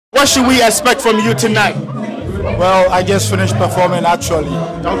what should we expect from you tonight? Well, I just finished performing actually.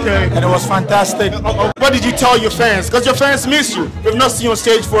 Okay. And it was fantastic. What did you tell your fans? Because your fans miss you. We've not seen you on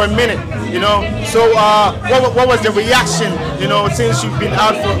stage for a minute, you know. So what was the reaction, you know, since you've been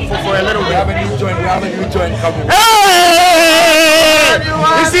out for a little bit? We have a new joint coming. Hey!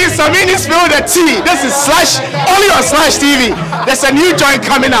 You see, Samini spilled the tea. This is only on SLaSSHTV. There's a new joint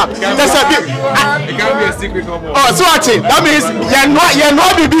coming up. It can't be a secret no more. Oh, so what? That means you're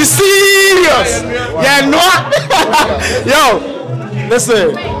not be serious. You're not. Yo,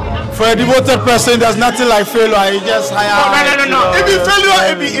 listen. For a devoted person, there's nothing like failure. I just hire. No. If you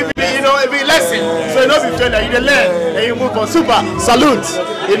failure, if you lesson. So you know, if you failure, you learn and you move on. Super salute,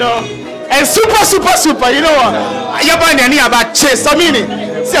 you know. And super, you know what? You're buying any about chase. Samini,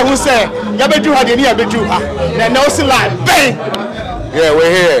 say who say? You better have any better. Then no see like bang. Yeah,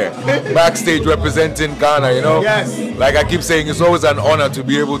 we're here. Backstage representing Ghana, you know? Yes. Like I keep saying, it's always an honor to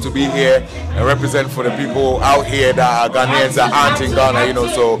be able to be here and represent for the people out here that are Ghanaians that aren't in Ghana, you know?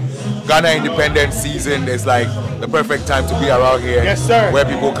 So Ghana independence season is like the perfect time to be around here. Yes, sir. Where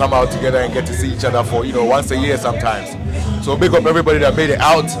people come out together and get to see each other for, you know, once a year sometimes. So big up everybody that made it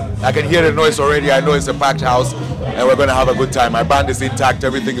out. I can hear the noise already. I know it's a packed house and we're going to have a good time. My band is intact.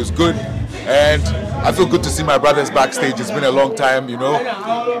 Everything is good. And I feel good to see my brothers backstage. It's been a long time, you know.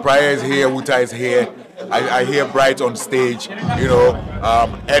 Prior is here, Wutah is here. I hear Bright on stage, you know.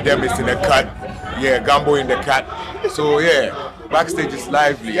 Adam is in the cut. Yeah, Gambo in the cut. So yeah, backstage is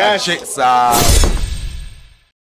lively. Yes. Chicks